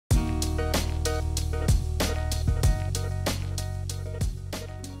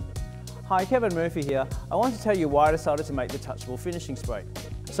Hi, Kevin Murphy here. I want to tell you why I decided to make the Touchable finishing spray.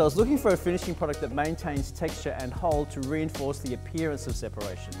 So I was looking for a finishing product that maintains texture and hold to reinforce the appearance of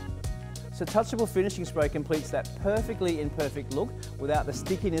separation. So Touchable finishing spray completes that perfectly imperfect look without the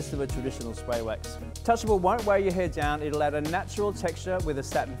stickiness of a traditional spray wax. Touchable won't weigh your hair down, it'll add a natural texture with a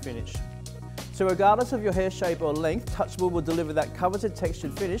satin finish. So regardless of your hair shape or length, Touchable will deliver that coveted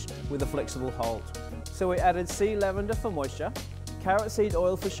textured finish with a flexible hold. So we added sea lavender for moisture, carrot seed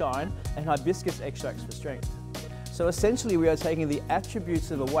oil for shine, and hibiscus extracts for strength. So essentially we are taking the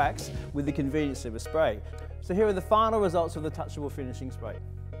attributes of a wax with the convenience of a spray. So here are the final results of the Touchable finishing spray.